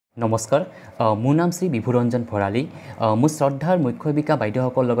নমস্কাৰ মোৰ নাম শ্ৰী বিভুৰঞ্জন ভৰালী মোৰ শ্ৰদ্ধাৰ মুখ্য শিক্ষিকা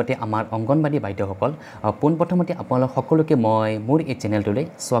বাইদেউসকল লগতে আমাৰ অংগনবাড়ী বাইদেউসকল পোনপ্ৰথমতে আপোনালোক সকলোকে মই মোৰ এই চেনেলটোলৈ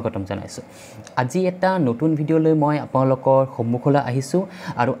স্বাগতম জনাইছোঁ আজি এটা নতুন ভিডিঅ'লৈ মই আপোনালোকৰ সন্মুখলৈ আহিছোঁ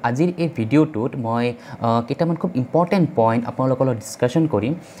আৰু আজিৰ এই ভিডিঅ'টোত মই কেইটামান খুব ইম্পৰ্টেণ্ট পইণ্ট আপোনালোকৰ লগত ডিছকাশ্যন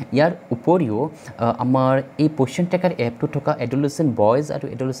কৰিম ইয়াৰ উপৰিও আমাৰ এই পোষণ ট্ৰেকাৰ এপটো থকা এডোলেচেণ্ট বয়জ আৰু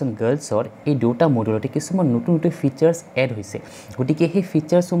এডোলেচেণ্ট গাৰ্লছৰ এই দুটা মডুলতে কিছুমান নতুন নতুন ফিচাৰ্ছ এড হৈছে গতিকে সেই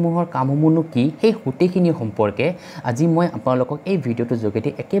ফিচাৰ্ছসমূহৰ কামসমূহনো কি সেই গোটেইখিনি সম্পৰ্কে আজি মই আপোনালোকক এই ভিডিঅ'টোৰ যোগেদি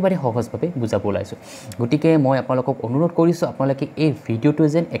একেবাৰে সহজভাৱে বুজাব ওলাইছোঁ গতিকে মই আপোনালোকক অনুৰোধ কৰিছোঁ আপোনালোকে এই ভিডিঅ'টো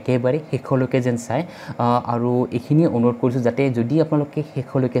যেন একেবাৰে শেষলৈকে যেন চাই আৰু এইখিনি অনুৰোধ কৰিছোঁ যাতে যদি আপোনালোকে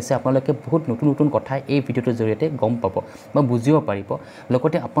শেষলৈকে চাই আপোনালোকে বহুত নতুন নতুন কথা এই ভিডিঅ'টোৰ জৰিয়তে গম পাব বা বুজিব পাৰিব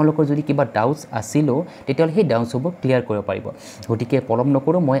লগতে আপোনালোকৰ যদি কিবা ডাউটছ আছিলেও তেতিয়াহ'লে সেই ডাউটছসমূহ ক্লিয়াৰ কৰিব পাৰিব গতিকে পলম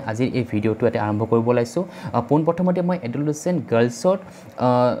নকৰোঁ মই আজিৰ এই ভিডিঅ'টো ইয়াতে আৰম্ভ কৰিব ওলাইছোঁ পোনপ্ৰথমতে মই এডোলেচেণ্ট গাৰ্লছৰ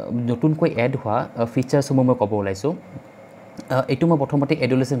নতুনকৈ এড হোৱা ফিচাৰ্ছসমূহ মই ক'ব ওলাইছোঁ এইটো মই প্ৰথমতে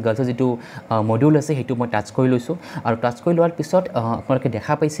এডোলেচেণ্ট গাৰ্লছৰ যিটো মডিউল আছে সেইটো মই টাচ কৰি লৈছোঁ আৰু টাচ কৰি লোৱাৰ পিছত আপোনালোকে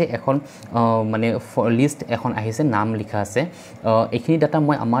দেখা পাইছে এখন মানে লিষ্ট এখন আহিছে নাম লিখা আছে এইখিনি ডাটা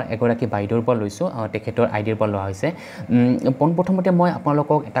মই আমাৰ এগৰাকী বাইদেউৰ পৰা লৈছোঁ তেখেতৰ আইডিৰ পৰা লোৱা হৈছে পোনপ্ৰথমতে মই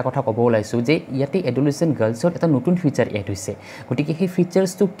আপোনালোকক এটা কথা ক'ব ওলাইছোঁ যে ইয়াতে এডোলেচেণ্ট গাৰ্লছৰ এটা নতুন ফিচাৰ এড হৈছে গতিকে সেই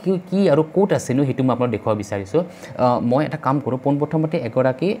ফিচাৰ্ছটো কি আৰু ক'ত আছেনো সেইটো মই আপোনাক দেখুৱাব বিচাৰিছোঁ মই এটা কাম কৰোঁ পোনপ্ৰথমতে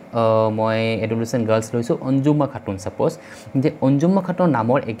এগৰাকী মই এডোলেচেণ্ট গাৰ্লছ লৈছোঁ অঞ্জুমা খাতুন ছাপ'জ যে অঞ্জুমা খাতুনৰ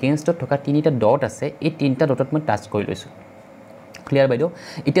নামৰ এগেইনষ্টত থকা তিনিটা ডট আছে এই তিনিটা ডটত মই টাচ কৰি লৈছোঁ ক্লিয়াৰ বাইদেউ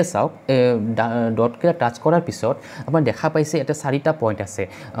এতিয়া চাওক ডটকেইটা টাচ কৰাৰ পিছত আপোনাৰ দেখা পাইছে এটা চাৰিটা পইণ্ট আছে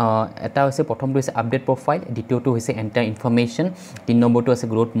এটা হৈছে প্ৰথমটো হৈছে আপডেট প্ৰফাইল দ্বিতীয়টো হৈছে এণ্টাৰ ইনফৰ্মেশ্যন 3 নম্বৰটো আছে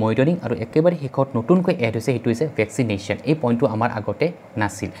গ্ৰ'থ মনিটৰিং আৰু একেবাৰে শেষত নতুনকৈ এড হৈছে সেইটো হৈছে ভেকচিনেশ্যন এই পইণ্টটো আমাৰ আগতে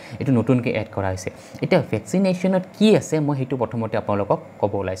নাছিল এইটো নতুনকৈ এড কৰা হৈছে এতিয়া ভেকচিনেশ্যনত কি আছে মই সেইটো প্ৰথমতে আপোনালোকক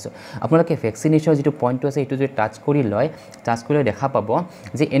ক'ব ওলাইছোঁ আপোনালোকে ভেকচিনেশ্যনৰ যিটো পইণ্টটো আছে সেইটো যদি টাচ কৰি লয় দেখা পাব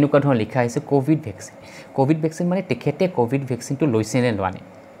যে এনেকুৱা ধৰণৰ লিখা আছে ক'ভিড ভেকচিন মানে তেখেতে ক'ভিড ভেকচিনটো লৈছে নে লোৱা নাই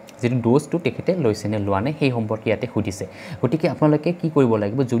যিটো ড'জটো তেখেতে লৈছে নে লোৱা নাই সেই সম্পৰ্কে ইয়াতে সুধিছে গতিকে আপোনালোকে কি কৰিব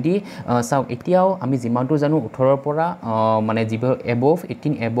লাগিব যদি চাওক এতিয়াও আমি যিমানটো জানো 18ৰ পৰা মানে যিবোৰ এবভ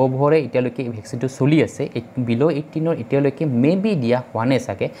 18 এবভৰে এতিয়ালৈকে ভেকচিনটো চলি আছে বিল' 18ৰ এতিয়ালৈকে মেবি দিয়া হোৱা নাই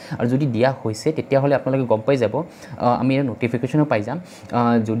চাগে আৰু যদি দিয়া হৈছে তেতিয়াহ'লে আপোনালোকে গম পাই যাব আমি ন'টিফিকেশ্যনো পাই যাম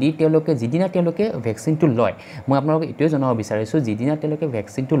যদি যিদিনা তেওঁলোকে ভেকচিনটো লয় মই আপোনালোকক এইটোৱে জনাব বিচাৰিছোঁ যিদিনা তেওঁলোকে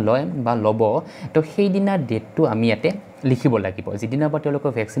ভেকচিনটো লয় বা ল'ব তো সেইদিনা ডেটটো আমি ইয়াতে লিখিব লাগিব যিদিনা পৰা তেওঁলোকৰ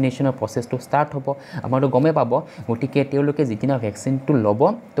ভেকচিনেশ্যনৰ প্ৰচেছটো ষ্টাৰ্ট হ'ব আমাৰতো গমেই পাব গতিকে তেওঁলোকে যিদিনা ভেকচিনটো ল'ব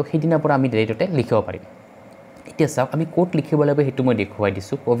তো সেইদিনাৰ পৰা আমি ডেটতে লিখিব পাৰিম এতিয়া চাওক আমি ক'ত লিখিব লাগিব সেইটো মই দেখুৱাই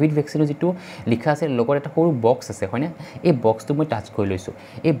দিছোঁ ক'ভিড ভেকচিনৰ যিটো লিখা আছে লগত এটা সৰু বক্স আছে হয়নে এই বক্সটো মই টাচ কৰি লৈছোঁ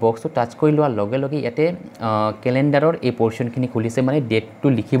এই বক্সটো টাচ কৰি লোৱাৰ লগে লগে ইয়াতে কেলেণ্ডাৰৰ এই পৰ্চনখিনি খুলিছে মানে ডেটটো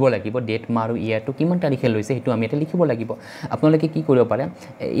লিখিব লাগিব ডেট মাহ আৰু ইয়াৰটো কিমান তাৰিখে লৈছে সেইটো আমি ইয়াতে লিখিব লাগিব আপোনালোকে কি কৰিব পাৰে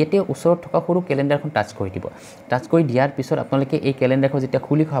ইয়াতে ওচৰত থকা সৰু কেলেণ্ডাৰখন টাচ কৰি দিব টাচ কৰি দিয়াৰ পিছত আপোনালোকে এই কেলেণ্ডাৰখন যেতিয়া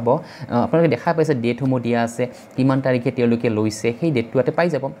খুলি খাব আপোনালোকে দেখা পাইছে ডেটসমূহ দিয়া আছে কিমান তাৰিখে তেওঁলোকে লৈছে সেই ডেটটো ইয়াতে পাই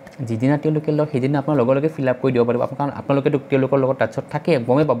যাব যিদিনা তেওঁলোকে লয় সেইদিনা আপোনাৰ লগে লগে ফিল আপ কৰি দিব পাৰিব কাৰণ আপোনালোকেতো তেওঁলোকৰ লগত টাচত থাকে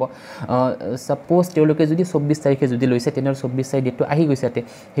গমেই পাব ছাপ'জ তেওঁলোকে যদি 24 তাৰিখে যদি লৈছে তেনেহ'লে 24 তাৰিখ ডেটটো আহি গৈছে ইয়াতে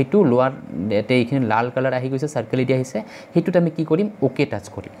সেইটো লোৱাৰ ইয়াতে এইখিনি লাল কালাৰ আহি গৈছে চাৰ্কেল দিয়া আহিছে সেইটোত আমি কি কৰিম অ'কে টাচ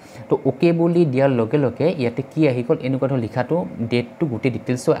কৰিম তো অ'কে বুলি দিয়াৰ লগে লগে ইয়াতে কি আহি গ'ল এনেকুৱা ধৰণৰ লিখাটো ডেটটো গোটেই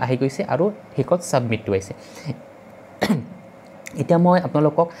ডিটেইলছো আহি গৈছে আৰু শেষত ছাবমিটটো আহিছে এতিয়া মই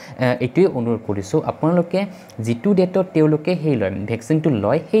আপোনালোকক এইটোৱে অনুৰোধ কৰিছোঁ আপোনালোকে যিটো ডেটত তেওঁলোকে সেই লয় ভেকচিনটো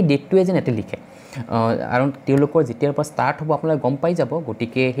লয় সেই ডেটটোৱে যেন ইয়াতে লিখে আৰু তেওঁলোকৰ যেতিয়াৰ পৰা ষ্টাৰ্ট হ'ব আপোনালোকে গম পাই যাব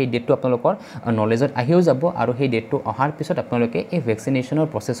গতিকে সেই ডেটটো আপোনালোকৰ নলেজত আহিও যাব আৰু সেই ডেটটো অহাৰ পিছত আপোনালোকে এই ভেকচিনেশ্যনৰ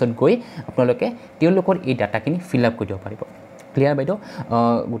প্ৰচেছত গৈ আপোনালোকে তেওঁলোকৰ এই ডাটাখিনি ফিল আপ কৰি দিব পাৰিব ক্লিয়াৰ বাইদেউ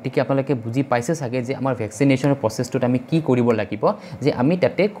গতিকে আপোনালোকে বুজি পাইছে চাগে যে আমাৰ ভেকচিনেশ্যনৰ প্ৰচেছটোত আমি কি কৰিব লাগিব যে আমি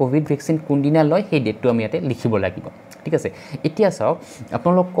তাতে ক'ভিড ভেকচিন কোনদিনা লয় সেই ডেটটো আমি ইয়াতে লিখিব লাগিব ঠিক আছে এতিয়া চাওক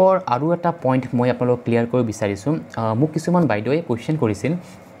আপোনালোকৰ আৰু এটা পইণ্ট মই আপোনালোকক ক্লিয়াৰ কৰিব বিচাৰিছোঁ মোক কিছুমান বাইদেৱে কুৱেশ্যন কৰিছিল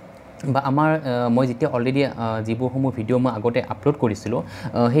বা আমাৰ মই যেতিয়া অলৰেডি যিবোৰসমূহ ভিডিঅ' মই আগতে আপলোড কৰিছিলোঁ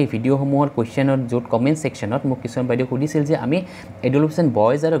সেই ভিডিঅ'সমূহৰ কুৱেশ্যনত য'ত কমেণ্ট ছেকশ্যনত মোক কিছুমান বাইদেউ সুধিছিল যে আমি এডোলেচেণ্ট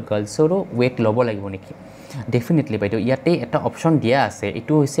বয়জ আৰু গাৰ্লছৰো ৱেইট ল'ব লাগিব নেকি ডেফিনেটলি বাইদেউ ইয়াতে এটা অপশ্যন দিয়া আছে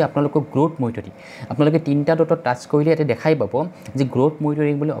এইটো হৈছে আপোনালোকৰ গ্ৰ'থ মনিটৰিং আপোনালোকে তিনিটা ডটত টাচ কৰিলে ইয়াতে দেখাই পাব যে গ্ৰ'থ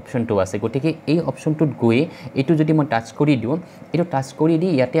মনিটৰিং বুলি অপশ্যনটো আছে গতিকে এই অপশ্যনটোত গৈ এইটো যদি মই টাচ কৰি দিওঁ এইটো টাচ কৰি দি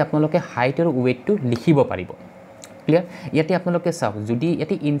ইয়াতে আপোনালোকে হাইট আৰু ৱেইটটো লিখিব পাৰিব ক্লিয়াৰ ইয়াতে আপোনালোকে চাওক যদি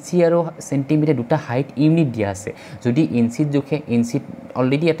ইয়াতে ইঞ্চি আৰু সেন্টিমিটাৰ দুটা হাইট ইউনিট দিয়া আছে যদি ইঞ্চিত জোখে ইঞ্চিত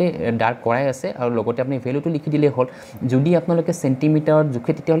অলৰেডি ইয়াতে ডাৰ্ক কৰাই আছে আৰু লগতে আপুনি ভ্যালুটো লিখি দিলে হ'ল যদি আপোনালোকে সেন্টিমিটাৰত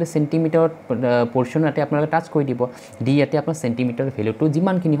জোখে তেতিয়াহ'লে সেন্টিমিটাৰত পোৰশন ইয়াতে আপোনালোকে টাচ কৰি দিব দি ইয়াতে আপোনাৰ সেন্টিমিটাৰ ভ্যালুটো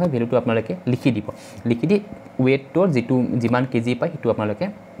যিমানখিনি হয় ভ্যালুটো আপোনালোকে লিখি দিব লিখি দি ওয়েটৰ যেটো যিমান কেজি পায় সেইটো আপোনালোকে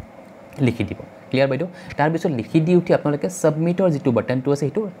লিখি দিব ক্লিয়াৰ বাইদেউ তাৰ পিছত লিখি দি উঠি আপোনালোকে সাবমিটৰ যেটো বাটনটো আছে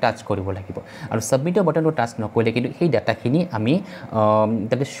সেইটো টাচ কৰিব লাগিব আৰু সাবমিটৰ বাটনটো টাচ নকৰিলে কিন্তু সেই ডাটাখিনি আমি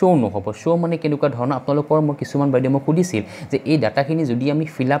তাতে শো নহব শো মানে কেনেকুৱা ধৰণৰ আপোনালোকৰ মই কিছুমান বাইদেউ মই সুধিছিল যে এই ডাটাখিনি যদি আমি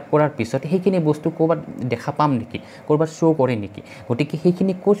ফিল আপ কৰাৰ পিছত সেইখিনি বস্তু ক'ৰবাত দেখা পাম নেকি ক'ৰবাত শো কৰে নেকি গতিকে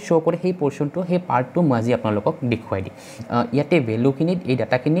সেইখিনি ক'ত শো কৰে সেই পোৰশনটো সেই পাৰ্টটো মই আজি আপোনালোকক দেখুৱাই দিম ইয়াতে ভ্যালুখিনিত এই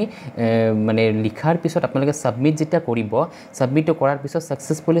ডাটাখিনি মানে লিখাৰ পিছত আপোনালোকে সাবমিট যেতিয়া কৰিব সাবমিট কৰাৰ পিছত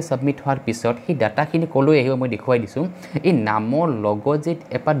সাকসেসফুলি সাবমিট হোৱাৰ পিছত সেই ডাটাখিনি কলৈ আহিব মই দেখুৱাই দিছোঁ এই নামৰ লগত যে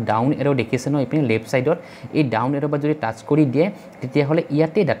এটা ডাউন এৰো দেখিছে ন ইপিনে লেফট সাইডত এই ডাউন এৰো বা যদি টাচ কৰি দিয়ে তেতিয়া হলে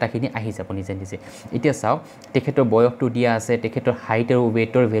ইয়াতে ডাটাখিনি আহি যাব নিজে নিজে এতিয়া চাও তেখেতৰ বয়সটো দিয়া আছে তেখেতৰ হাইট আৰু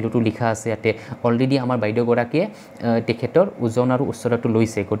ওয়েটৰ ভ্যালুটো লিখা আছে ইয়াতে অলৰেডি আমাৰ বাইদেউ গৰাকীয়ে তেখেতৰ ওজন আৰু উচ্চতাটো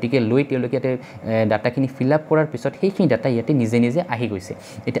লৈছে গতিকে লৈ তেওঁলোকে ইয়াতে ডাটাখিনি ফিল আপ কৰাৰ পিছত সেইখিনি ডাটা ইয়াতে নিজে নিজে আহি গৈছে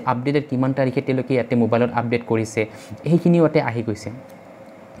এতিয়া আপডেটেড কিমান তাৰিখে তেওঁলোকে ইয়াতে মোবাইলত আপডেট কৰিছে সেইখিনিও ইয়াতে আহি গৈছে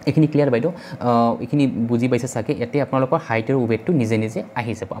এখিনি ক্লিয়াৰ বাইদেউ এখিনি বুজি পাইছে সাকে ইয়াতে আপোনালোকৰ হাইট আৰু ওয়েটটো নিজে নিজে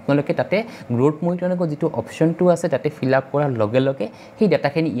আহি যাব আপোনালোকে তাতে গ্ৰোথ মনিটৰিঙৰ যেটো অপচনটো আছে তাতে ফিল আপ কৰাৰ লগে লগে সেই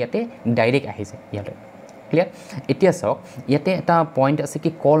ডাটাখিনি ইয়াতে ডাইৰেক্ট আহি যায় ইয়াতে ক্লিয়াৰ এতিয়া চাওক ইয়াতে এটা পইণ্ট আছে কি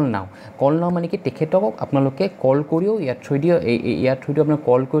কল নাও মানে কি তেখেতক আপোনালোকে কল কৰিও ইয়াত থৈ দিও আপোনাৰ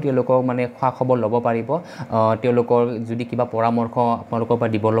কল কৰি তেওঁলোকক মানে খা খবৰ ল'ব পাৰিব তেওঁলোকৰ যদি কিবা পৰামৰ্শ আপোনালোকৰ পৰা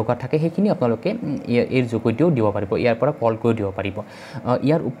দিব লগা থাকে সেইখিনি আপোনালোকে এই যোগেদিও দিব পাৰিব ইয়াৰ পৰা কল কৰি দিব পাৰিব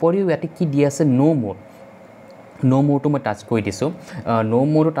ইয়াৰ উপৰিও ইয়াতে কি দিয়া আছে নো মোৰটো মই টাচ কৰি দিছোঁ নো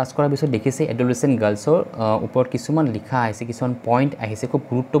মোৰটো টাচ কৰাৰ পিছত দেখিছে এডোলেসেন্ট গাৰ্লছৰ ওপৰত কিছুমান লিখা আছে কিছুমান পইণ্ট আহিছে খুব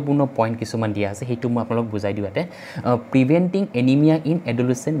গুৰুত্বপূৰ্ণ পইণ্ট কিছুমান দিয়া আছে সেইটো মই আপোনালোক বুজাই দিওঁ ইয়াতে preventing anaemia in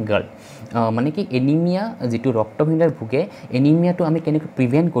adolescent girl মানে কি এনিমিয়া যেটো ৰক্তহীনতাৰ ভোগে এনিমিয়াটো আমি কেনেকৈ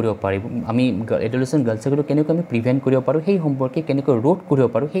প্ৰিভেণ্ট কৰিব পাৰিম আমি এডোলেসেন্ট গাৰ্লছক কেনেকৈ আমি প্ৰিভেণ্ট কৰিব পাৰোঁ সেই সম্পৰ্কে কেনেকৈ ৰোধ কৰিব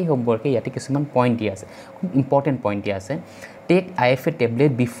পাৰোঁ সেই সম্পৰ্কে ইয়াতে কিছুমান পইণ্ট দিয়া আছে খুব ইম্পৰ্টেণ্ট পইণ্ট দিয়া আছে Take IFA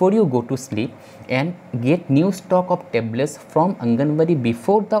tablet before you go to sleep and get new stock of tablets from Anganwadi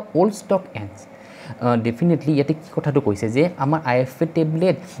before the old stock ends. Definitely ইয়াতে কি কথাটো কৈছে যে আমাৰ IFA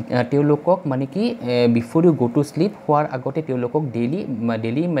টেবলেট তেওঁলোকক মানে কি বিফোৰ ইউ গো টু স্লিপ হোৱাৰ আগতে তেওঁলোকক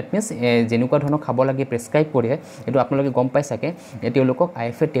ডেইলি মেটমিছ যেনেকুৱা ধৰণৰ খাব লাগে প্ৰেছক্ৰাইব কৰে এইটো আপোনালোকে গম পাই চাগে তেওঁলোকক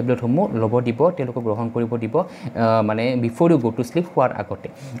IFA টেবলেটসমূহ ল'ব দিব তেওঁলোকক গ্ৰহণ কৰিব দিব মানে বিফোৰ ইউ গো টু স্লিপ হোৱাৰ আগতে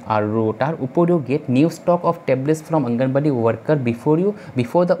আৰু তাৰ উপৰিও gate new stock of tablets from anganwadi worker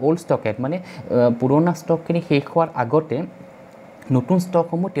বিফোৰ the old stock at মানে পুৰণা ষ্টকখিনি শেষ হোৱাৰ আগতে নতুন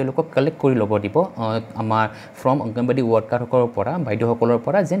ষ্টকসমূহ তেওঁলোকক কালেক্ট কৰি ল'ব দিব আমাৰ ফ্ৰম অংগনবাড়ী ৱৰ্কাৰসকলৰ পৰা বাইদেউসকলৰ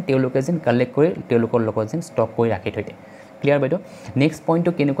পৰা যেন তেওঁলোকে যেন কালেক্ট কৰি তেওঁলোকৰ লগত যেন ষ্টক কৰি ৰাখি থৈ দিয়ে ক্লিয়াৰ বাইদেউ নেক্সট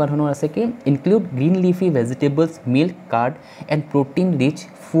পইণ্টটো কেনেকুৱা ধৰণৰ আছে কি include green leafy vegetables milk card and protein rich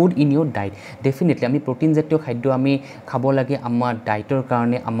food in Euro diet definitely আমি প্ৰটিন জাতীয় খাদ্য আমি খাব লাগে আমাৰ ডায়েটৰ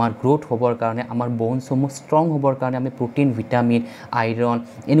কাৰণে আমাৰ গ্ৰোথ হ'বৰ কাৰণে আমাৰ বোনসমূহ ষ্ট্ৰং হ'বৰ কাৰণে আমি প্ৰটিন ভিটামিন আইৰণ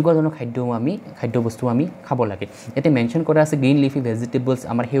এনেকুৱা ধৰণৰ খাদ্যবস্তু আমি খাব লাগে ইয়াতে মেনশ্যন কৰা আছে গ্ৰীণ লিফি ভেজিটেবলছ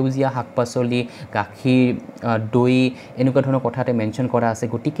আমাৰ সেউজীয়া শাক পাচলি গাখীৰ দৈ এনেকুৱা ধৰণৰ কথাতে মেনশ্যন কৰা আছে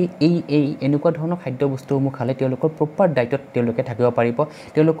গতিকে এই এনেকুৱা ধৰণৰ খাদ্যবস্তুসমূহ খালে তেওঁলোকৰ প্ৰপাৰ ডায়েটত তেওঁলোকে থাকিব পাৰিব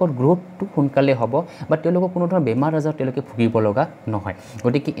তেওঁলোকৰ গ্ৰোথটো সোনকালে হ'ব বা তেওঁলোকৰ কোনো ধৰণৰ বেমাৰ আজাৰ তেওঁলোকে ভুগিব লগা নহয়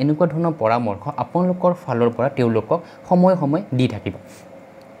গতিকে এনেকুৱা ধৰণৰ পৰামৰ্শ আপোনালোকৰ ফালৰ পৰা তেওঁলোকক সময় দি থাকিব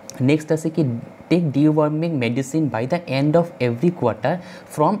নেক্সট আছে কি tech deworming medicine by the and of every quarter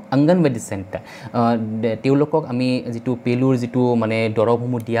from anganwadi centre তেওঁলোকক আমি যিটো পেলুৰ যিটো মানে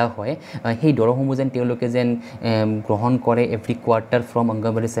দৰৱসমূহ দিয়া হয় সেই দৰৱসমূহ যেন তেওঁলোকে যেন গ্ৰহণ কৰে every quarter from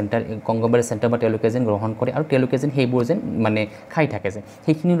anganwadi centre বা তেওঁলোকে যেন গ্ৰহণ কৰে আৰু তেওঁলোকে যেন সেইবোৰ যেন মানে খাই থাকে যেন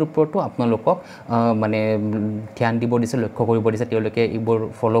সেইখিনিৰ ওপৰতো আপোনালোকক মানে ধ্যান দিব দিছে লক্ষ্য কৰিব দিছে তেওঁলোকে এইবোৰ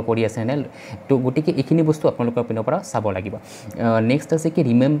ফ'ল' কৰি আছে নে তো গতিকে এইখিনি বস্তু আপোনালোকৰ পিনৰ পৰা চাব লাগিব নেক্সট আছে কি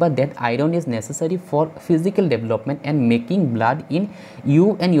remember date iron is necessary for physical development and making blood in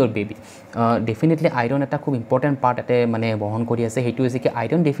you and your baby definitely iron এটা খুব ইম্পৰ্টেণ্ট পাৰ্ট এতে মানে বহন কৰি আছে সেইটো হৈছে কি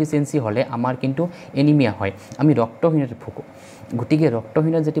আইৰণ ডেফিচিয়েঞ্চি হ'লে আমাৰ কিন্তু এনিমিয়া হয় আমি ৰক্তহীনতাত ভুগো গতিকে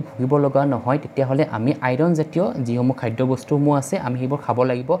ৰক্তহীনতা যদি ভুগিব লগা নহয় তেতিয়াহ'লে আমি আইৰণ জাতীয় যিসমূহ খাদ্যবস্তুসমূহ আছে আমি সেইবোৰ খাব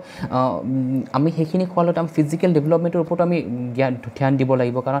লাগিব আমি সেইখিনি খোৱাৰ লগত আমি ফিজিকেল ডেভেলপমেণ্টৰ ওপৰত আমি ধ্যান দিব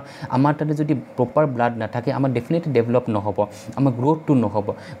লাগিব কাৰণ আমাৰ তাতে যদি প্ৰপাৰ ব্লাড নাথাকে আমাৰ ডেফিনেটলি ডেভেলপ নহ'ব আমাৰ গ্ৰ'থটো নহ'ব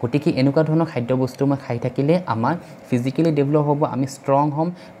গতিকে এনেকুৱা ধৰণৰ খাদ্যবস্তু মই খাই থাকিলে আমাৰ ফিজিকেলি ডেভেলপ হ'ব আমি ষ্ট্ৰং হ'ম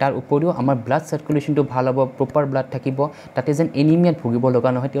তাৰ উপৰিও আমাৰ ব্লাড চাৰ্কুলেশ্যনটো ভাল হ'ব প্ৰপাৰ ব্লাড থাকিব তাতে যেন এনিমিয়াত ভুগিব লগা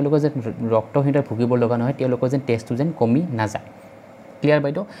নহয় তেওঁলোকৰ যেন ৰক্তহীনতাত ভুগিব লগা নহয় তেওঁলোকৰ যেন টেষ্টটো যেন কমি নাযায় ক্লিয়াৰ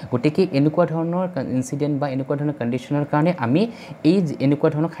বাইদেউ গতিকে এনেকুৱা ধৰণৰ ইনচিডেণ্ট বা এনেকুৱা ধৰণৰ কণ্ডিশ্যনৰ কাৰণে আমি এই এনেকুৱা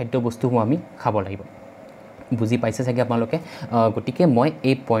ধৰণৰ খাদ্যবস্তুসমূহ আমি খাব লাগিব বুজি পাইছে চাগে আপোনালোকে গতিকে মই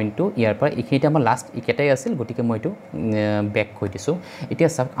এই পইণ্টটো ইয়াৰ পৰা এইখিনিতে আমাৰ লাষ্ট একেটাই আছিল গতিকে মই এইটো বেক কৰি দিছোঁ এতিয়া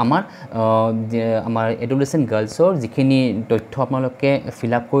চাওক আমাৰ এডোলেচেণ্ট গাৰ্লছৰ যিখিনি তথ্য আপোনালোকে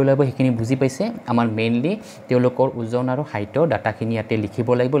ফিল আপ কৰি ল'ব সেইখিনি বুজি পাইছে আমাৰ মেইনলি তেওঁলোকৰ ওজন আৰু হাইটৰ ডাটাখিনি ইয়াতে লিখিব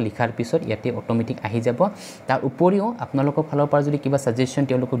লাগিব লিখাৰ পিছত ইয়াতে অট'মেটিক আহি যাব তাৰ উপৰিও আপোনালোকৰ ফালৰ পৰা যদি কিবা ছাজেশ্যন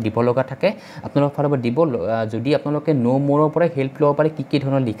তেওঁলোকক দিব লগা থাকে আপোনালোকৰ ফালৰ পৰা দিব যদি আপোনালোকে ন' ম'ৰৰ পৰা হেল্প ল'ব পাৰে কি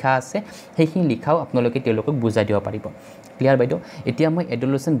ধৰণৰ লিখা আছে সেইখিনি লিখাও আপোনালোকে তেওঁলোকক বুজাই দিব পাৰিব ক্লিয়াৰ বাইদেউ এতিয়া মই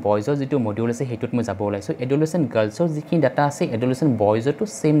এডোলেচেণ্ট বয়জৰ যিটো মডিউল আছে সেইটোত মই যাব ওলাইছোঁ এডোলেচেণ্ট গাৰ্লছৰ যিখিনি ডাটা আছে এডোলেচেণ্ট বয়জতো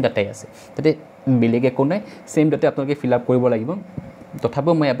ছেইম ডাটাই আছে তাতে বেলেগ একো নাই ছেইম ডাটা আপোনালোকে ফিল আপ কৰিব লাগিব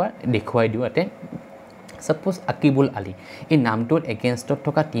তথাপিও মই এবাৰ দেখুৱাই দিওঁ ইয়াতে সাপোজ আকিবুল আলী এই নামটোৰ এগেইনষ্টত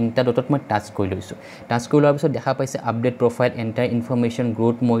থকা তিনিটা ডটত মই টাচ কৰি লৈছোঁ টাচ কৰি লোৱাৰ পিছত দেখা পাইছে update profile enter information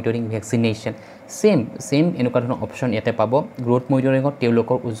growth monitoring vaccination same এনেকুৱা ধৰণৰ অপশ্যন ইয়াতে পাব গ্ৰোথ মনিটৰিঙত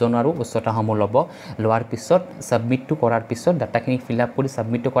তেওঁলোকৰ ওজন আৰু উচ্চতাসমূহ ল'ব লোৱাৰ পিছত ছাবমিটটো কৰাৰ পিছত ডাটাখিনি ফিল আপ কৰি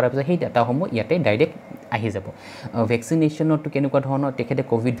ছাবমিটটো কৰাৰ পিছত সেই ডাটাসমূহ ইয়াতে ডাইৰেক্ট আহি যাব ভেকচিনেশ্যনতো কেনেকুৱা ধৰণৰ তেখেতে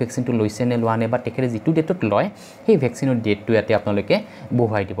ক'ভিড ভেকচিনটো লৈছে নে লোৱা নে বা তেখেতে যিটো ডেটত লয় সেই ভেকচিনৰ ডেটটো ইয়াতে আপোনালোকে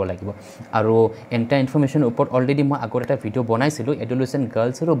বহুৱাই দিব লাগিব আৰু এণ্টাৰ ইনফৰমেশ্যনৰ ওপৰত অলৰেডি মই আগত এটা ভিডিঅ' বনাইছিলোঁ এডোলেচেণ্ট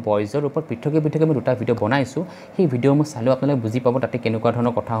গাৰ্লছ আৰু বয়জৰ ওপৰত পৃথকে মই দুটা ভিডিঅ' বনাইছোঁ সেই ভিডিঅ' মই চালেও আপোনালোকে বুজি পাব তাতে কেনেকুৱা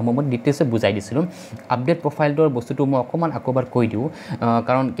ধৰণৰ কথাসমূহ মই ডিটেইলছত বুজাই দিছিলোঁ আপডেট প্ৰফাইলটোৰ বস্তুটো মই অকণমান আকৌবাৰ কৈ দিওঁ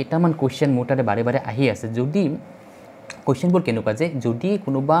কাৰণ কেইটামান কুৱেশ্যন মোৰ তাতে বাৰে আহি আছে যদি কুৱেশ্যনবোৰ কেনেকুৱা যে যদি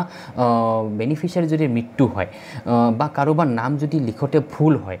কোনোবা বেনিফিচিয়াৰী যদি মৃত্যু হয় বা কাৰোবাৰ নাম যদি লিখোঁতে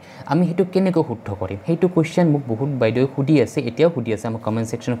ভুল হয় আমি সেইটো কেনেকৈ শুদ্ধ কৰিম সেইটো কুৱেশ্যন মোক বহুত বাইদেৱে সুধি আছে এতিয়াও সুধি আছে আমাক কমেণ্ট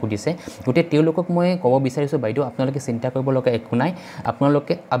ছেকশ্যনত সুধিছে গতিকে তেওঁলোকক মই ক'ব বিচাৰিছোঁ বাইদেউ আপোনালোকে চিন্তা কৰিব লগা একো নাই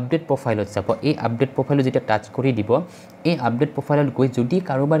আপোনালোকে আপডেট প্ৰফাইলত যাব এই আপডেট প্ৰফাইলত যেতিয়া টাচ কৰি দিব এই আপডেট প্ৰফাইলত গৈ যদি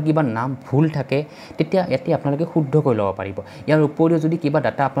কাৰোবাৰ কিবা নাম ভুল থাকে তেতিয়া ইয়াতে আপোনালোকে শুদ্ধ কৰি ল'ব পাৰিব ইয়াৰ উপৰিও যদি কিবা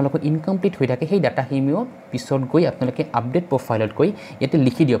ডাটা আপোনালোকৰ ইনকমপ্লিট হৈ থাকে সেই ডাটাখিনিও পিছত গৈ আপোনালোকে আপডেট প্ৰফাইলত গৈ ইয়াতে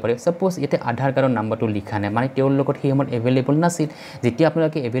লিখি দিব পাৰে সাপোজ ইয়াতে আধাৰ কাৰ্ডৰ নাম্বাৰটো লিখা নাই মানে তেওঁৰ লগত সেই সময়ত এভেইলেবল নাছিল যেতিয়া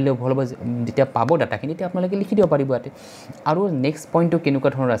আপোনালোকে এভেইলেবল হ'ব যেতিয়া পাব ডাটাখিনি তেতিয়া আপোনালোকে লিখি দিব পাৰিব ইয়াতে আৰু নেক্সট পইণ্টটো কেনেকুৱা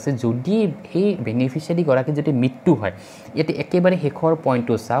ধৰণৰ আছে যদি সেই বেনিফিচিয়াৰীগৰাকী যদি মৃত্যু হয় ইয়াতে একেবাৰে শেষৰ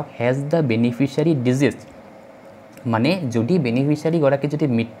পইণ্টটো চাওক হেজ দ্য বেনিফিচিয়াৰী ডিজিজ মানে যদি বেনিফিচিয়াৰীগৰাকী যদি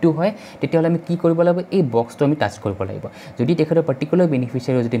মৃত্যু হয় তেতিয়াহ'লে আমি কি কৰিব লাগিব এই বক্সটো আমি টাচ কৰিব লাগিব যদি তেখেতৰ পাৰ্টিকুলাৰ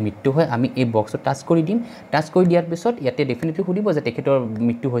বেনিফিচিয়াৰী যদি মৃত্যু হয় আমি এই বক্সটো টাচ কৰি দিম টাচ কৰি দিয়াৰ পিছত ইয়াতে ডেফিনেটলি সুধিব যে তেখেতৰ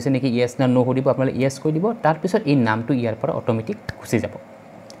মৃত্যু হৈছে নেকি য়েছ না ন' সুধিব আপোনালোকে য়েছ কৰি দিব তাৰপিছত এই নামটো ইয়াৰ পৰা অট'মেটিক গুচি যাব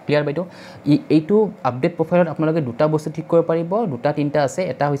ক্লিয়াৰ বাইদেউ এইটো আপডেট প্ৰফাইলত আপোনালোকে দুটা বস্তু ঠিক কৰিব পাৰিব দুটা তিনিটা আছে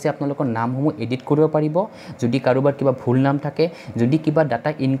এটা হৈছে আপোনালোকৰ নামসমূহ এডিট কৰিব পাৰিব যদি কাৰোবাৰ কিবা ভুল নাম থাকে যদি কিবা ডাটা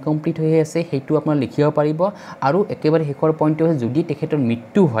ইনকমপ্লিট হৈ আছে সেইটো আপোনালোকে লিখিব পাৰিব আৰু একেবাৰে শেষৰ পইণ্টটো হৈছে যদি তেখেতৰ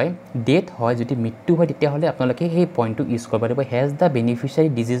মৃত্যু হয় ডেথ হয় যদি মৃত্যু হয় তেতিয়াহ'লে আপোনালোকে সেই পইণ্টটো ইউজ কৰিব পাৰিব হেজ দ্য বেনিফিচিয়াৰী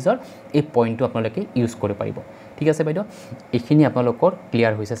ডিজিজৰ এই পইণ্টটো আপোনালোকে ইউজ কৰিব পাৰিব ঠিক আছে বাইদেউ এইখিনি আপোনালোকৰ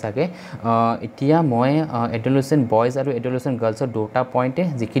ক্লিয়াৰ হৈছে চাগে এতিয়া মই এডোলেচেণ্ট বয়জ আৰু এডোলেচেণ্ট গাৰ্লছৰ দুটা পইণ্টে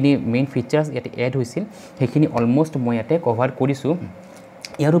যিখিনি মেইন ফিচাৰ্ছ ইয়াতে এড হৈছিল সেইখিনি অলম'ষ্ট মই ইয়াতে কভাৰ কৰিছোঁ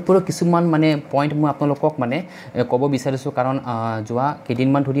ইয়াৰ উপৰিও কিছুমান মানে পইণ্ট মই আপোনালোকক মানে ক'ব বিচাৰিছোঁ কাৰণ যোৱা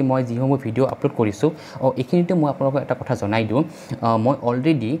কেইদিনমান ধৰি মই যিসমূহ ভিডিঅ' আপলোড কৰিছোঁ এইখিনিতে মই আপোনালোকক এটা কথা জনাই দিওঁ মই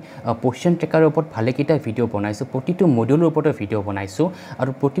অলৰেডি প'শ্যন ট্ৰেকাৰৰ ওপৰত ভালেকেইটা ভিডিঅ' বনাইছোঁ প্ৰতিটো মডিউলৰ ওপৰতে ভিডিঅ' বনাইছোঁ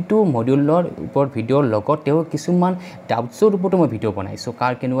আৰু প্ৰতিটো মডিউলৰ ওপৰত ভিডিঅ'ৰ লগতেও কিছুমান ডাউটছৰ ওপৰতো মই ভিডিঅ' বনাইছোঁ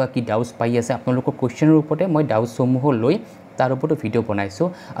কাৰ কেনেকুৱা কি ডাউটছ পাই আছে আপোনালোকৰ কুৱেশ্যনৰ ওপৰতে মই ডাউটছসমূহ লৈ তাৰ ওপৰতো ভিডিঅ' বনাইছোঁ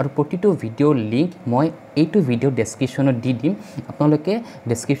আৰু প্ৰতিটো ভিডিঅ'ৰ লিংক মই এইটো ভিডিঅ' ডেছক্ৰিপশ্যনত দি দিম আপোনালোকে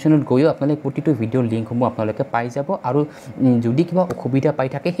ডেছক্ৰিপশ্যনত গৈও আপোনালোকে প্ৰতিটো ভিডিঅ'ৰ লিংকসমূহ আপোনালোকে পাই যাব আৰু যদি কিবা অসুবিধা পাই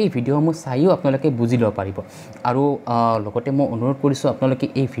থাকে সেই ভিডিঅ'সমূহ চাইও আপোনালোকে বুজি ল'ব পাৰিব আৰু লগতে মই অনুৰোধ কৰিছোঁ আপোনালোকে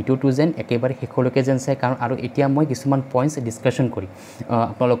এই ভিডিঅ'টো যেন একেবাৰে শেষলৈকে যেন চাই কাৰণ আৰু এতিয়া মই কিছুমান পইণ্টছ ডিছকাশ্যন কৰিম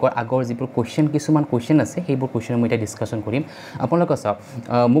আপোনালোকৰ আগৰ যিবোৰ কিছুমান কুৱেশ্যন আছে সেইবোৰ কুৱেশ্যন মই এতিয়া ডিছকাশ্যন কৰিম আপোনালোকে চাওক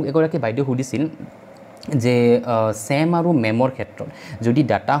মোক এগৰাকী বাইদেউ সুধিছিল যে ছেম আৰু মেমৰ ক্ষেত্ৰত যদি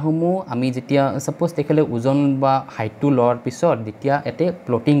ডাটাসমূহ আমি যেতিয়া সাপোজ তেখেতে ওজন বা হাইটটো লোৱাৰ পিছত যেতিয়া ইয়াতে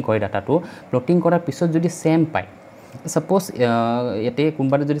প্লটিং কৰে ডাটাটো প্লটিং কৰাৰ পিছত যদি ছেম পায় সাপোজ ইয়াতে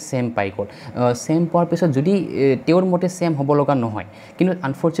কোনোবাটো যদি সেম পাই গ'ল সেম পোৱাৰ পিছত যদি তেওঁৰ মতে সেম হ'ব লগা নহয় কিন্তু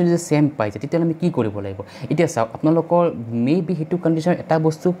আনফৰ্চুনেটলি সেম পাইছে তেতিয়াহ'লে আমি কি কৰিব লাগিব এতিয়া চাওক আপোনালোকৰ মে বি সেইটো কণ্ডিশ্যন এটা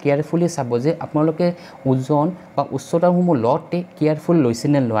বস্তু কেয়াৰফুলি চাব যে আপোনালোকে ওজন বা উচ্চতাসমূহ লওঁতে কেয়াৰফুল লৈছে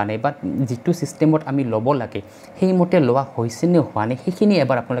নে লোৱা নাই বা যিটো ছিষ্টেমত আমি ল'ব লাগে সেইমতে লোৱা হৈছে নে হোৱা নাই সেইখিনি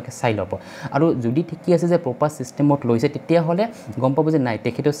এবাৰ আপোনালোকে চাই ল'ব আৰু যদি ঠিকেই আছে যে প্ৰপাৰ ছিষ্টেমত লৈছে তেতিয়াহ'লে গম পাব যে নাই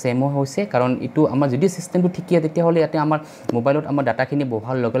তেখেতৰ ছেমো হৈছে কাৰণ এইটো আমাৰ যদি ছিষ্টেমটো ঠিকেই তেতিয়াহ'লে ইয়াতে আমাৰ মোবাইলত আমাৰ ডাটাখিনি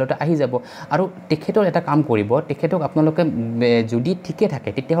বঢ়াৰ লগে লগে আহি যাব আৰু তেখেতৰ এটা কাম কৰিব তেখেতক আপোনালোকে যদি ঠিকে থাকে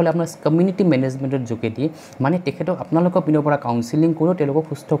তেতিয়াহ'লে আপোনাৰ কমিউনিটি মেনেজমেণ্টৰ যোগেদি মানে তেখেতক আপোনালোকৰ পিনৰ পৰা কাউন্সেলিং কৰিও তেওঁলোকক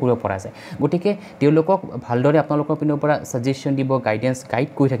সুস্থ কৰিব পৰা যায় গতিকে তেওঁলোকক ভালদৰে আপোনালোকৰ পিনৰ পৰা ছাজেশ্যন দিব গাইড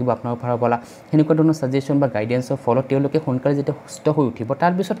কৰি থাকিব আপোনাৰ ফালৰ পৰা সেনেকুৱা ধৰণৰ ছাজেশ্যন বা গাইডেন্সৰ ফলত তেওঁলোকে সোনকালে যেতিয়া সুস্থ হৈ উঠিব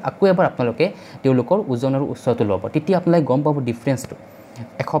তাৰপিছত আকৌ এবাৰ আপোনালোকে তেওঁলোকৰ ওজন আৰু উচ্চতাটো ল'ব তেতিয়া আপোনালোকে গম পাব ডিফাৰেঞ্চটো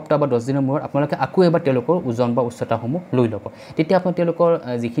এসপ্তাহ বা 10 দিনৰ মূৰত আপোনালোকে আকৌ এবাৰ তেওঁলোকৰ ওজন বা উচ্চতাসমূহ লৈ ল'ব তেতিয়া আপোনাৰ তেওঁলোকৰ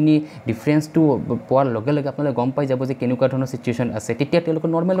যিখিনি ডিফাৰেঞ্চটো পোৱাৰ লগে লগে আপোনালোকে গম পাই যাব যে কেনেকুৱা ধৰণৰ চিটুৱেশ্যন আছে তেতিয়া তেওঁলোকৰ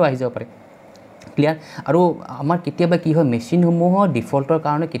নৰ্মেলো আহি যাব পাৰে ক্লিয়াৰ আৰু আমাৰ কেতিয়াবা কি হয় মেচিনসমূহৰ ডিফল্টৰ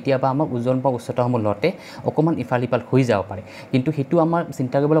কাৰণে কেতিয়াবা আমাৰ ওজন বা উচ্চতাসমূহ লওঁতে অকণমান ইফাল সিফাল হৈ যাব পাৰে কিন্তু সেইটো আমাৰ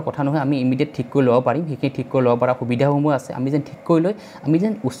চিন্তা কৰিবলৈ কথা নহয় আমি ইমিডিয়েট ঠিক কৰি ল'ব পাৰিম সেইখিনি ঠিক কৰি ল'ব পৰা সুবিধাসমূহ আছে আমি যেন ঠিক কৰি লৈ আমি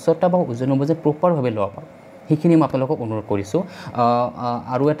যেন উচ্চতা বা ওজনসমূহ যেন প্ৰপাৰভাৱে ল'ব পাৰোঁ সেইখিনি মই আপোনালোকক অনুৰোধ কৰিছোঁ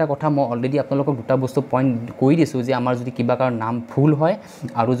আৰু এটা কথা মই অলৰেডি আপোনালোকক দুটা বস্তু পইণ্ট কৈ দিছোঁ যে আমাৰ যদি কিবা কাৰণ নাম ভুল হয়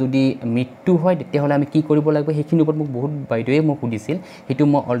আৰু যদি মৃত্যু হয় তেতিয়াহ'লে আমি কি কৰিব লাগিব সেইখিনিৰ ওপৰত মোক বহুত বাইদেৱে মোক সুধিছিল সেইটো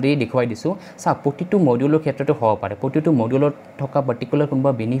মই অলৰেডি দেখুৱাই দিছোঁ চাওক প্ৰতিটো মডিউলৰ ক্ষেত্ৰতে হ'ব পাৰে প্ৰতিটো মডিউলত থকা পাৰ্টিকুলাৰ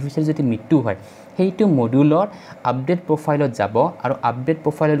কোনোবা বেনিফিচিয়াৰী যদি মৃত্যু হয় সেইটো মডিউলৰ আপডেট প্ৰফাইলত যাব আৰু আপডেট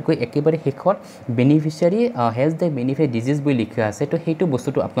প্ৰফাইলত গৈ একেবাৰে শেষত beneficiary has the benefit disease বুলি লিখা আছে তো সেইটো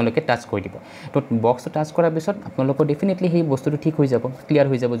বস্তুটো আপোনালোকে টাচ কৰি দিব তো বক্সটো টাচ কৰাৰ পিছত আপোনালোকৰ ডেফিনেটলি সেই বস্তুটো ঠিক হৈ যাব ক্লিয়াৰ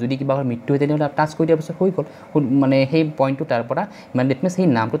হৈ যাব যদি কিবা মৃত্যু হয় তেনেহ'লে টাচ কৰি দিয়াৰ পিছত হৈ গ'ল মানে সেই পইণ্টটো তাৰ পৰা মানে ডেট মিনছ সেই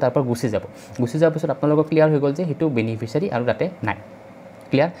নামটো তাৰ পৰা গুচি যাব গুচি যোৱাৰ পিছত আপোনালোকৰ ক্লিয়াৰ হৈ গ'ল যে সেইটো বেনিফিচিয়াৰী আৰু তাতে নাই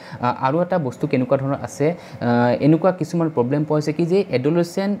ক্লিয়াৰ আৰু এটা বস্তু কেনেকুৱা ধৰণৰ আছে এনেকুৱা কিছুমান প্ৰব্লেম পোৱা হৈছে কি যে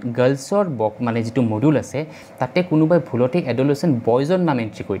এডলেচেণ্ট গাৰ্লছৰ মানে যিটো মডিউল আছে তাতে কোনোবাই ভুলতে এডলেচেণ্ট বয়জৰ নাম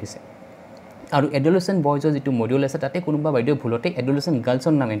এণ্ট্ৰি কৰি দিছে আৰু এডলেচেণ্ট বয়জৰ যিটো মডিউল আছে তাতে কোনোবা বাইদেউ ভুলতে এডলেচেণ্ট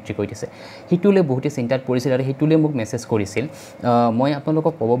গাৰ্লছৰ নাম এণ্ট্ৰি কৰি দিছে সেইটোলৈ বহুতে চিন্তাত পৰিছিল আৰু সেইটোলৈ মোক মেছেজ কৰিছিল মই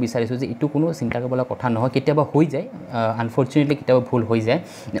আপোনালোকক ক'ব বিচাৰিছোঁ যে এইটো কোনো চিন্তা কৰিবলগা কথা নহয় কেতিয়াবা হৈ যায় আনফৰ্চুনেটলি কেতিয়াবা ভুল হৈ যায়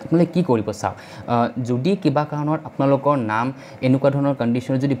আপোনালোকে কি কৰিব চাওক যদি কিবা কাৰণত আপোনালোকৰ নাম এনেকুৱা ধৰণৰ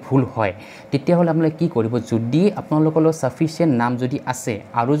কণ্ডিশ্যনত যদি ভুল হয় তেতিয়াহ'লে আপোনালোকে কি কৰিব যদি আপোনালোকৰ ছাফিচিয়েণ্ট নাম যদি আছে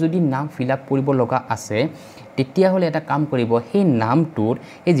আৰু যদি নাম ফিল আপ কৰিব লগা আছে তেতিয়াহ'লে এটা কাম কৰিব সেই নামটোৰ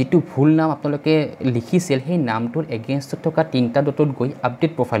এই যিটো ভুল নাম আপোনালোকে লিখিছিল সেই নামটোৰ এগেইনষ্টত থকা 3টা ডটত গৈ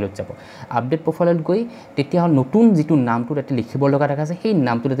আপডেট প্ৰফাইলত যাব আপডেট প্ৰফাইলত গৈ তেতিয়াহ'লে নতুন যিটো নামটো তাতে লিখিব লগা থকা আছে সেই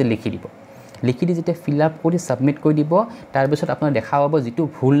নামটো তাতে লিখি দিব লিখি দি যেতিয়া ফিল আপ কৰি ছাবমিট কৰি দিব তাৰপিছত আপোনাৰ দেখা পাব যিটো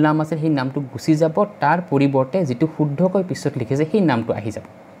ভুল নাম আছে সেই নামটো গুচি যাব তাৰ পৰিৱৰ্তে যিটো শুদ্ধকৈ পিছত লিখিছে সেই নামটো আহি যাব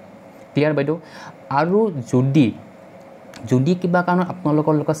ক্লিয়াৰ বাইদেউ আৰু যদি কিবা কাৰণত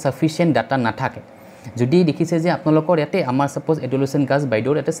আপোনালোকৰ লগত ছাফিচিয়েণ্ট ডাটা নাথাকে যদি দেখিছে যে আপোনালোকৰ ইয়াতে আমাৰ সাপোজ এডলেচেণ্ট গাৰ্লছ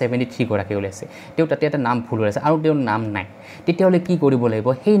বাইদেউৰ ইয়াতে 73 গৰাকী ওলাইছে তেওঁ তাতে এটা নাম ভুল ওলাইছে আৰু তেওঁৰ নাম নাই তেতিয়াহ'লে কি কৰিব লাগিব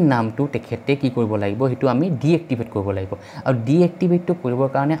সেই নামটো তেখেতে কি কৰিব লাগিব সেইটো আমি ডিএক্টিভেট কৰিব লাগিব আৰু ডিএক্টিভেটটো কৰিবৰ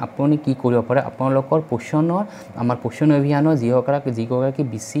কাৰণে আপুনি কি কৰিব পাৰে আপোনালোকৰ আমাৰ পোষণ অভিযানৰ যিগৰাকী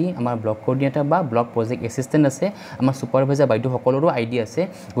বিচি আমাৰ ব্লক কোঅৰ্ডিনেটৰ বা ব্লক প্ৰজেক্ট এছিষ্টেণ্ট আছে আমাৰ ছুপাৰভাইজাৰ বাইদেউসকলৰো আইডি আছে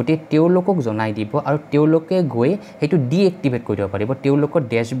গতিকে তেওঁলোকক জনাই দিব আৰু তেওঁলোকে গৈ সেইটো ডিএক্টিভেট কৰি দিব পাৰিব তেওঁলোকৰ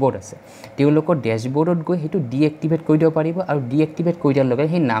ডেছবৰ্ড আছে তেওঁলোকৰ ডেছবৰ্ডত গৈ সেইটো ডিএক্টিভেট কৰি দিব পাৰিব আৰু ডিএক্টিভেট কৰি দিয়াৰ লগে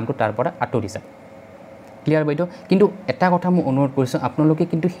সেই নামটো তাৰ পৰা আঁতৰি যায় ক্লিয়াৰ বাইদেউ কিন্তু এটা কথা মই অনুৰোধ কৰিছোঁ আপোনালোকে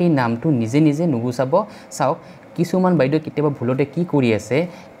কিন্তু সেই নামটো নিজে নুগুচাব চাওক কিছুমান বাইদেউ কেতিয়াবা ভুলতে কি কৰি আছে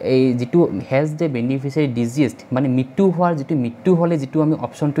এই যিটো হেজ দ্য বেনিফিচিয়াৰী ডিজিজ মানে মৃত্যু হ'লে যিটো আমি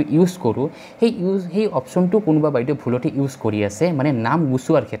অপশ্যনটো ইউজ কৰোঁ সেই অপশ্যনটো কোনোবা বাইদেউ ভুলতে ইউজ কৰি আছে মানে নাম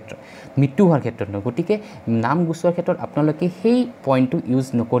গুচোৱাৰ ক্ষেত্ৰত মৃত্যু হোৱাৰ ক্ষেত্ৰত নহয় গতিকে নাম গুচোৱাৰ ক্ষেত্ৰত আপোনালোকে সেই পইণ্টটো ইউজ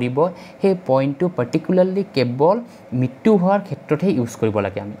নকৰিব সেই পইণ্টটো পাৰ্টিকুলাৰলি কেৱল মৃত্যু হোৱাৰ ক্ষেত্ৰতহে ইউজ কৰিব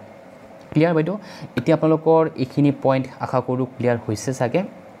লাগে আমি ক্লিয়াৰ বাইদেউ এতিয়া আপোনালোকৰ এইখিনি পইণ্ট আশা কৰোঁ ক্লিয়াৰ হৈছে চাগে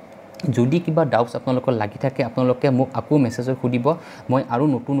যদি কিবা ডাউটছ আপোনালোকৰ লাগি থাকে আপোনালোকে মোক আকৌ মেছেজত সুধিব মই আৰু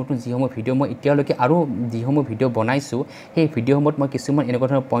নতুন যিসমূহ ভিডিঅ' মই এতিয়ালৈকে আৰু যিসমূহ ভিডিঅ' বনাইছোঁ সেই ভিডিঅ'সমূহত মই কিছুমান এনেকুৱা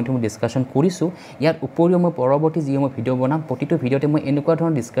ধৰণৰ পইণ্টসমূহ ডিছকাশ্যন কৰিছোঁ ইয়াৰ উপৰিও মই পৰৱৰ্তী যিসমূহ ভিডিঅ' বনাম প্ৰতিটো ভিডিঅ'তে মই এনেকুৱা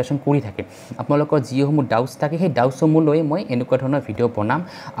ধৰণৰ ডিছকাশ্যন কৰি থাকিম আপোনালোকৰ যিসমূহ ডাউটছ থাকে সেই ডাউটছসমূহ লৈ মই এনেকুৱা ধৰণৰ ভিডিঅ' বনাম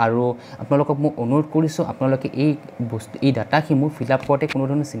আৰু আপোনালোকক মই অনুৰোধ কৰিছোঁ আপোনালোকে এই ডাটাসমূহ ফিল আপ কৰোঁতে কোনো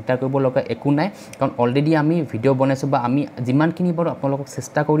ধৰণৰ চিন্তা কৰিব লগা একো নাই কাৰণ অলৰেডি আমি ভিডিঅ' বনাইছোঁ বা আমি যিমানখিনি পাৰোঁ আপোনালোকক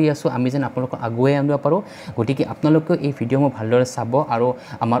চেষ্টা কৰি আছোঁ আমি যেন আপোনালোকক আগুৱাই আনিব পাৰোঁ গতিকে আপোনালোকেও এই ভিডিঅ'সমূহ ভালদৰে চাব আৰু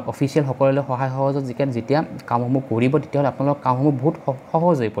আমাৰ অফিচিয়েল সকলোলৈ সহায় সহযোগ যেতিয়া কামসমূহ কৰিব তেতিয়াহ'লে আপোনালোকৰ কামসমূহ বহুত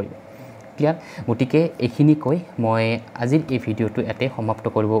সহজ হৈ পৰিব ক্লিয়াৰ গতিকে এইখিনি কৈ মই আজিৰ এই ভিডিঅ'টো ইয়াতে সমাপ্ত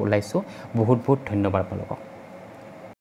কৰিব ওলাইছোঁ বহুত বহুত ধন্যবাদ আপোনালোকক